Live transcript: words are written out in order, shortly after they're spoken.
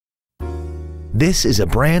This is a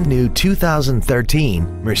brand new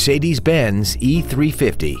 2013 Mercedes-Benz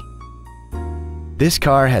E350. This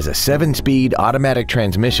car has a 7-speed automatic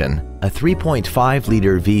transmission, a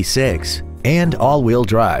 3.5-liter V6, and all-wheel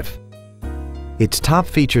drive. Its top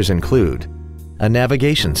features include a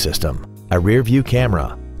navigation system, a rear-view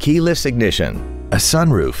camera, keyless ignition, a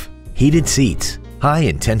sunroof, heated seats,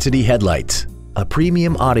 high-intensity headlights, a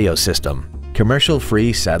premium audio system,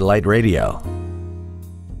 commercial-free satellite radio,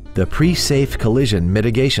 the pre-safe collision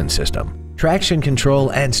mitigation system, traction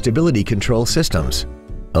control and stability control systems,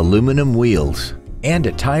 aluminum wheels, and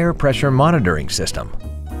a tire pressure monitoring system.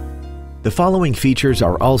 The following features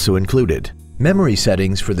are also included: memory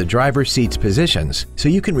settings for the driver's seat's positions so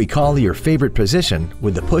you can recall your favorite position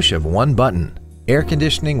with the push of one button, air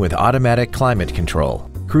conditioning with automatic climate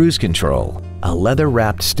control, cruise control, a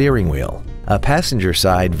leather-wrapped steering wheel, a passenger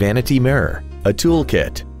side vanity mirror, a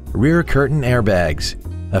toolkit, rear curtain airbags,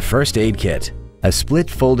 a first aid kit, a split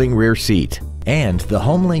folding rear seat, and the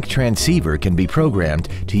HomeLink transceiver can be programmed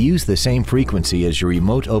to use the same frequency as your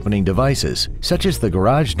remote opening devices, such as the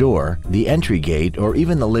garage door, the entry gate, or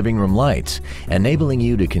even the living room lights, enabling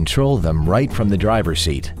you to control them right from the driver's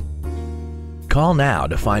seat. Call now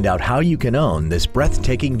to find out how you can own this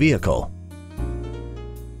breathtaking vehicle.